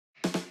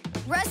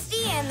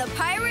Rusty and the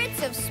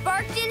Pirates of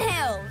Sparkton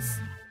Hills.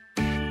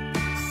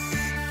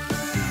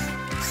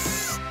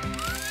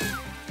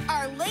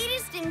 Our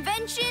latest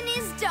invention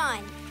is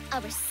done.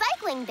 A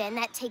recycling bin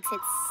that takes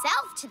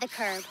itself to the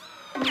curb.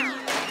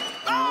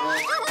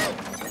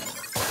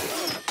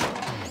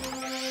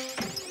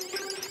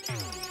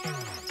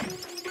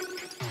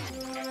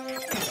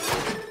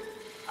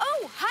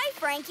 Oh, hi,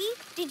 Frankie.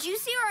 Did you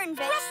see our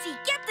invention? Rusty,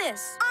 get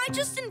this. I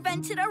just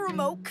invented a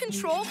remote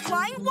control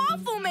flying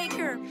waffle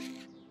maker.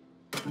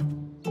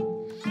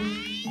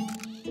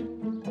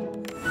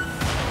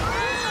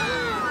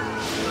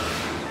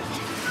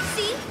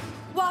 See?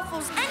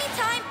 Waffles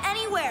anytime,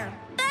 anywhere.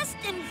 Best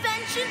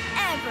invention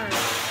ever.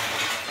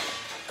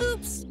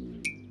 Oops.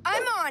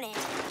 I'm on it.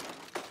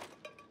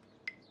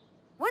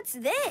 What's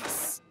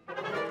this?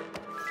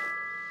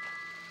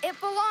 It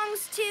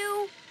belongs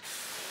to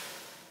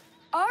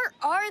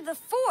R.R. the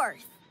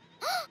Fourth.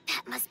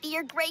 That must be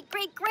your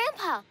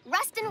great-great-grandpa,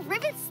 Rusty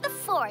Rivets the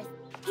Fourth.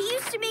 He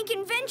used to make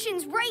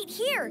inventions right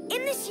here,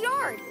 in this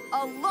yard,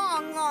 a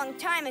long, long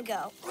time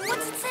ago.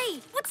 What's it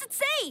say? What's it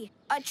say?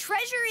 A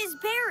treasure is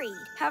buried.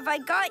 Have I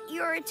got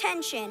your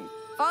attention?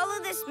 Follow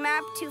this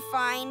map to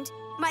find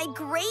my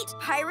great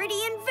piratey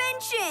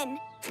invention.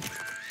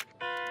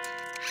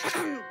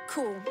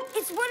 Cool.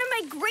 It's one of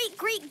my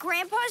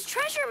great-great-grandpa's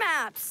treasure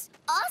maps.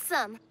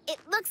 Awesome. It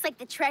looks like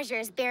the treasure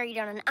is buried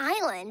on an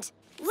island.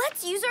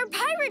 Let's use our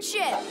pirate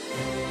ship.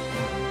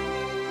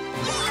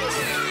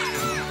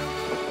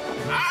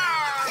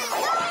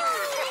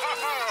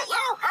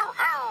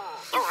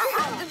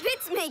 The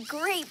bits make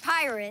great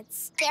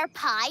pirates. They're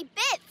pie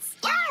bits.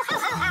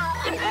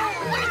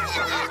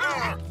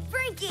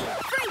 Frankie,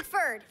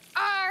 Frankfurt,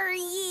 are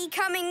ye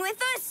coming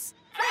with us?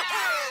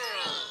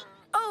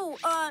 Oh,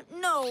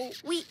 no,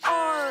 we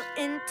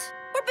aren't.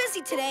 We're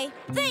busy today.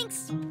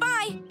 Thanks.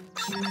 Bye.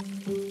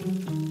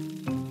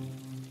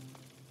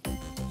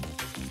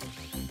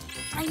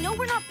 I know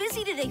we're not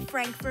busy today,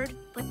 Frankfurt,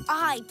 but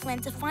I plan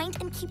to find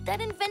and keep that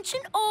invention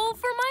all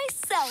for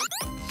myself.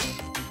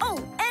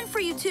 Oh, and for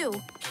you,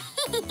 too.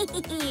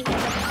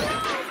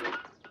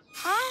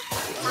 Huh?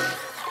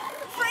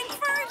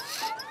 Frankfurt?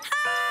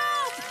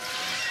 Help!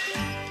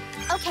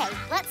 Okay,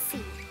 let's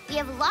see. We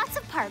have lots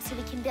of parts so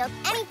we can build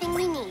anything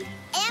we need.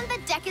 And the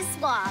deck is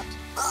swabbed.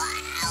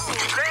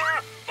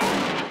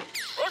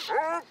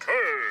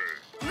 Okay.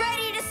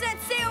 Ready to set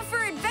sail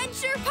for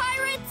adventure,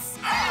 pirates?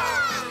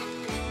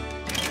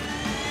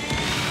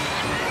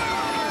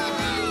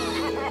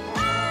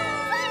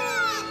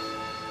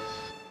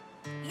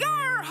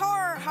 Yar,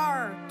 har,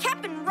 har.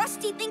 Captain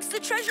Rusty thinks the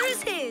treasure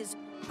is his,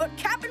 but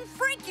Captain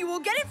Frankie will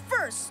get it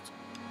first.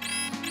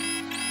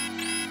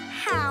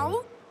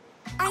 How?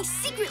 I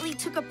secretly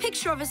took a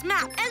picture of his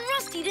map, and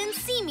Rusty didn't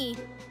see me.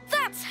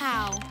 That's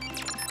how.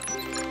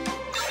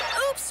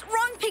 Oops,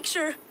 wrong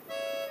picture.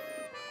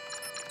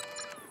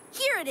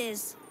 Here it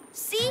is.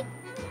 See?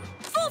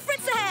 Full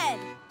fritz ahead.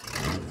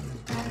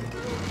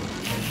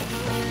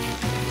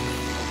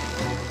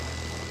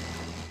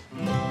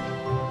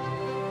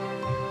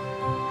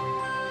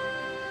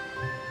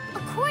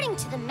 According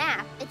to the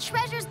map, the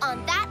treasure's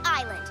on that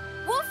island.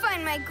 We'll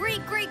find my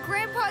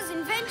great-great-grandpa's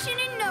invention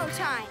in no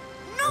time.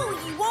 No,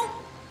 you won't,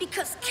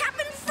 because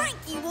Captain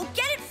Frankie will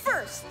get it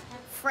first.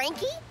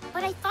 Frankie?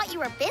 But I thought you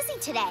were busy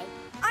today.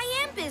 I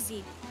am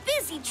busy.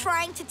 Busy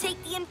trying to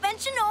take the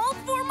invention all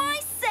for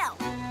myself.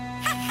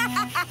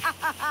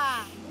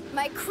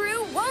 My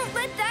crew won't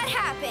let that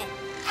happen.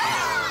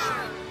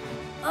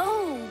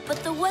 Oh,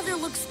 but the weather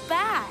looks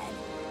bad.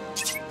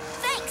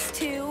 Thanks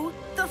to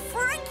the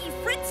Frankie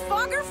Fritz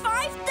Fogger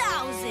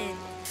 5000.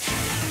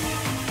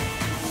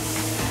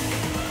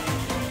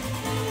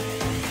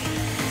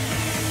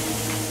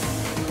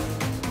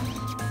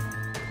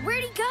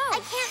 Where'd he go? I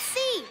can't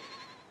see.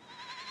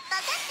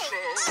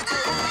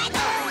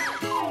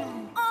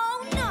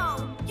 Oh,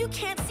 no. You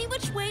can't see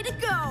which way to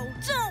go.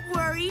 Don't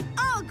worry.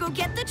 I'll go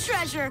get the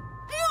treasure.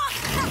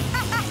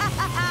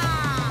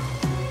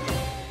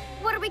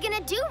 What are we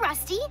gonna do,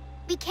 Rusty?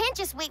 We can't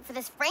just wait for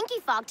this Frankie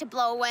fog to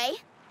blow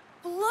away.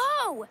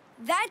 Blow!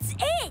 That's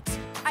it!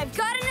 I've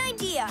got an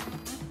idea.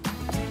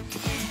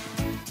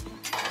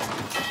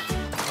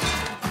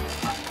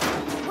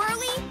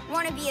 Whirly,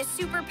 want to be a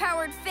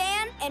super-powered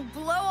fan and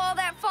blow all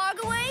that fog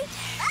away?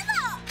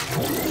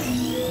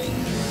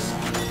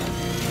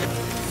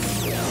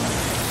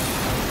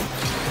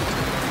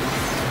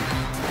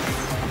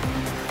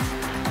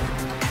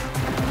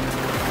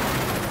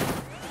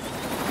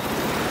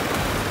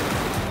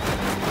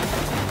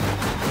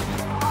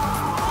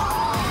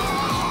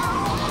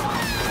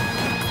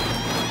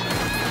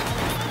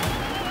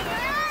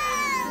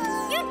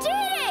 You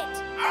did it!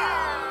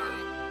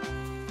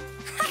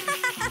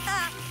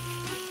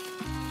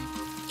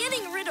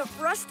 Getting rid of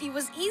Rusty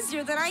was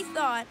easier than I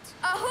thought.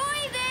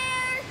 Ahoy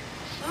there!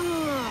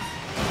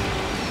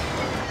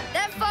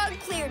 That fog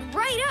cleared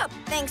right up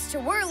thanks to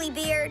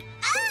Whirlybeard.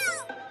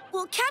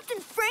 Well, Captain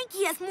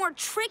Frankie has more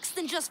tricks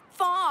than just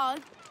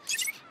fog.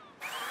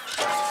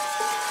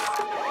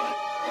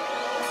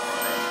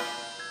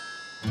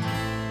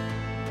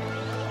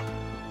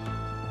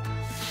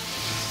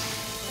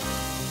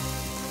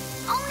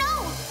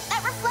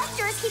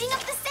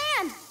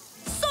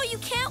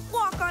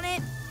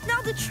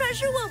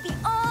 treasure will be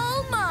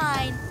all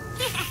mine.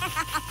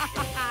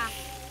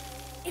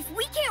 If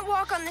we can't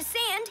walk on the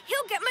sand,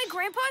 he'll get my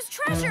grandpa's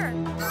treasure.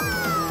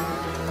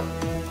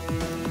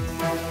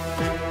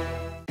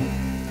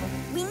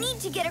 We need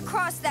to get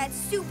across that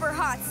super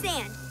hot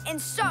sand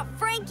and stop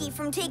Frankie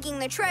from taking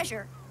the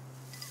treasure.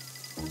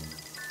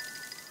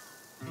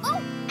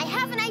 Oh, I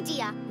have an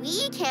idea.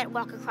 We can't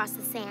walk across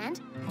the sand,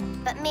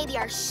 but maybe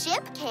our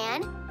ship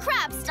can,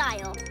 crab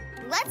style.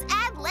 Let's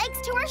add legs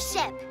to our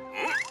ship.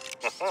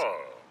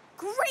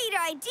 Great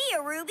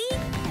idea, Ruby.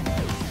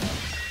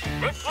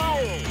 Let's go!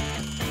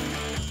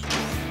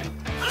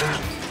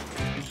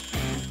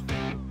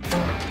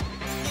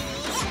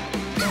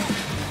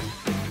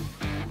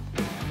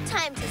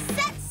 Time to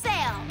set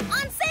sail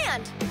on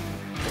sand.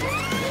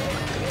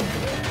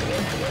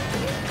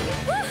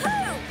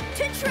 Woohoo!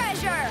 To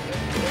treasure!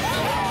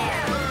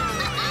 Yeah!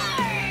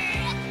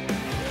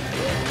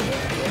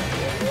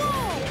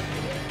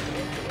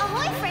 Whoa!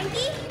 Ahoy,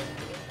 Frankie.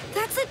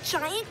 That's a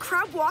giant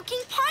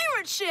crab-walking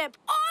pirate ship!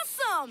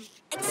 Awesome!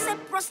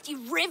 Except Rusty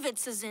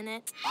Rivets is in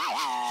it.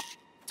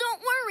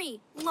 Don't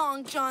worry,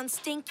 Long John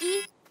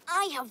Stinky.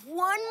 I have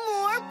one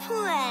more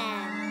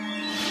plan.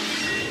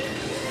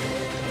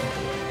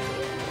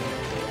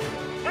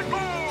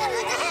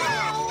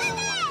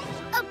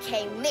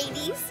 Okay,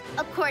 mateys.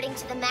 According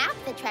to the map,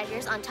 the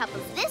treasure's on top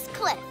of this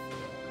cliff.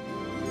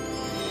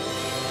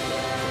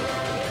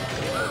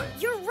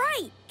 You're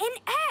right! An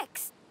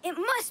X! It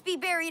must be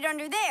buried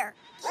under there.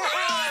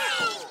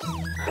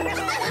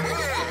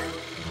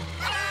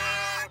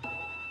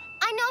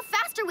 I know a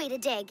faster way to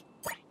dig.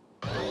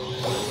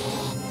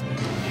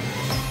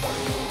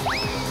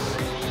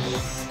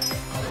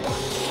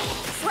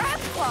 Crab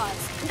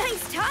claws!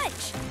 Nice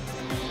touch!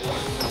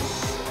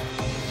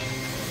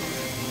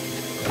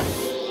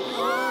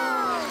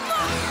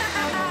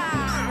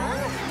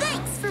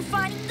 Thanks for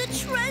finding the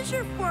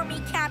treasure for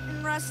me,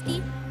 Captain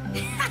Rusty.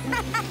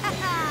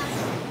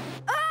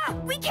 Ah!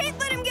 We can't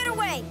let him get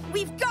away!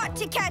 We've got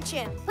to catch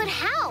him! But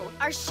how?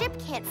 Our ship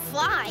can't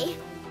fly.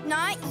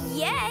 Not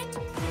yet.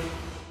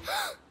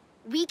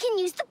 We can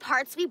use the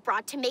parts we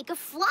brought to make a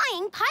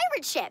flying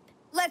pirate ship.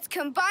 Let's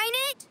combine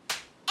it.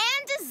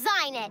 And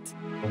design it.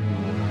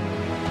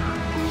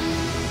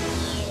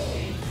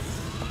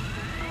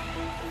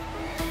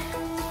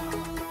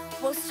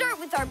 We'll start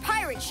with our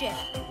pirate ship.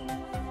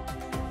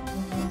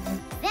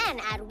 Then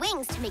add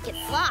wings to make it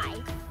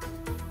fly.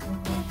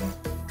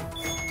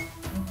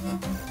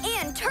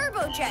 And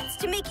turbojets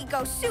to make it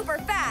go super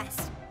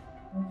fast.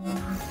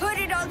 Put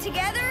it all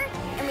together,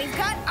 and we've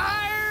got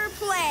our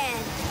plan.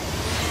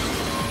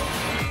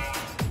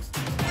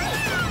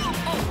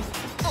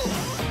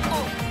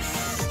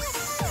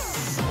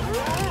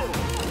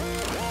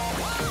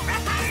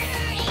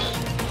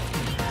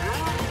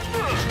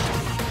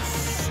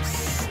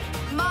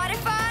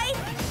 Modify.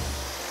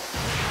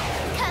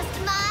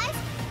 Customize.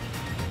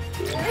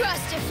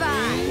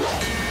 Rustify.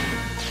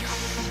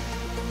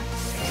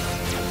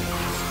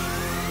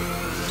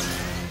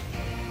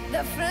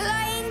 The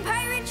Flying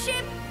Pirate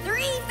Ship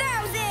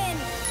 3000!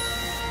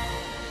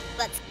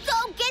 Let's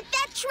go get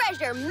that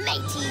treasure,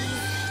 mateys.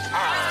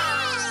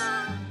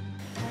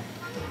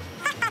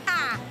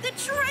 The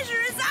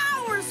treasure is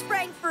ours,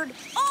 Frankfurt!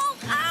 All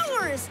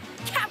ours!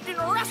 Captain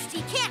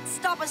Rusty can't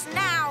stop us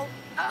now!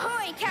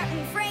 Ahoy,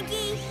 Captain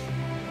Frankie!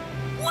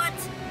 What?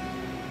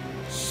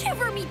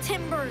 Shiver me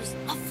timbers!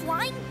 A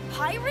flying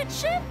pirate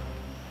ship?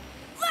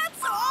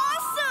 That's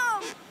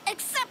awesome!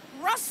 Except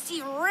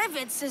Rusty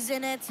Rivets is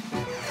in it.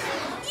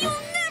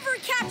 You'll never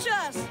catch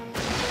us!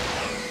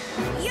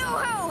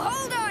 Yo-ho!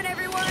 Hold on,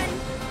 everyone!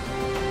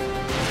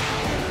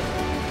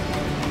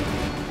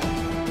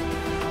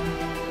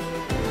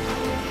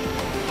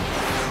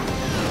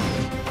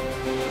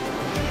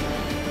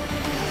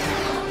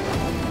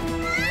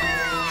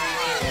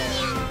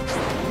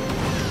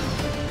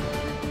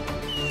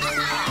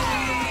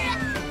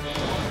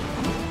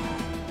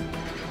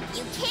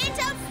 You can't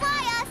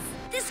outfly us.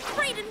 This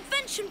great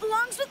invention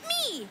belongs with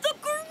me! The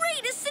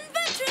greatest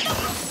inventor!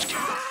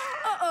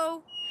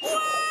 Uh-oh.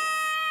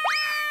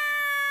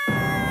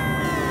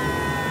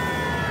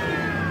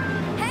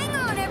 Hang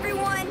on,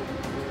 everyone!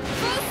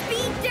 Full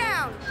speed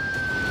down!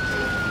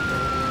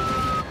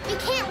 We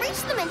can't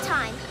reach them in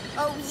time.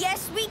 Oh,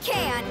 yes, we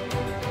can!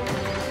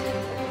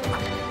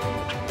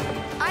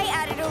 I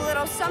added a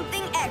little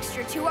something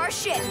extra to our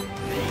ship.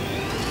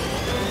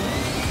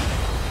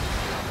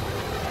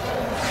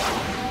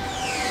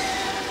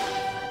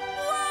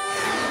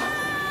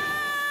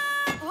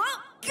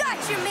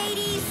 Gotcha,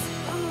 mateys!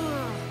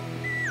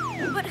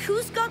 But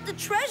who's got the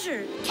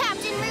treasure?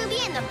 Captain Ruby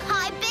and the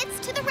Pie Bits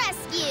to the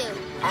rescue.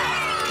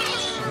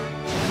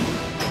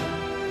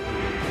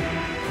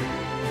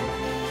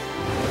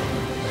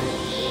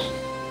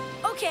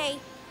 Okay,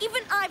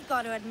 even I've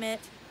got to admit,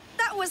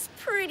 that was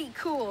pretty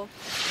cool.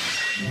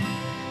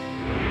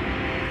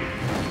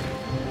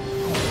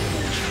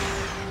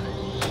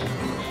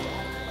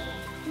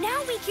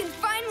 Now we can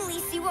finally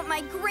see what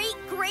my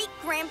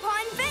great-great-grandpa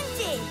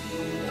invented.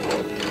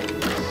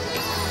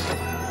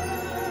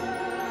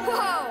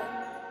 Whoa!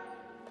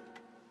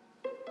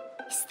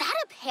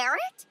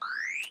 parrot?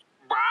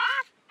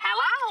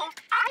 Hello,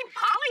 I'm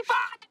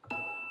Polybot.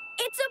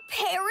 It's a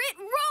parrot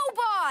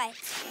robot!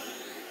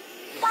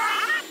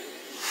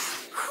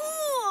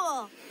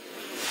 Cool!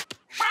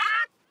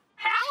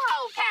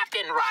 Hello,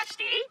 Captain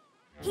Rusty.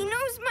 He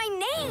knows my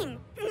name!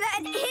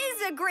 That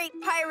is a great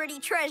piratey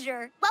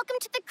treasure! Welcome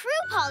to the crew,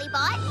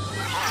 Polybot.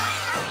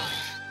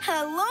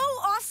 Hello,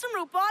 awesome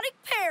robotic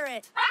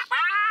parrot.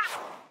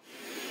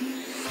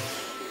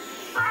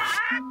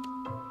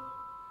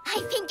 I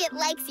think it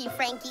likes you,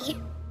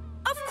 Frankie.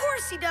 Of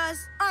course he does.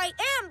 I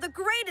am the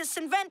greatest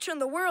inventor in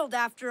the world,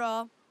 after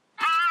all.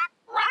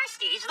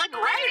 Rusty's the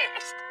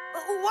greatest.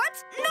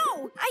 What?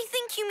 No, I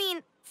think you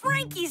mean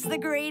Frankie's the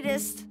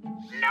greatest.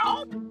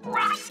 No,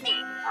 Rusty.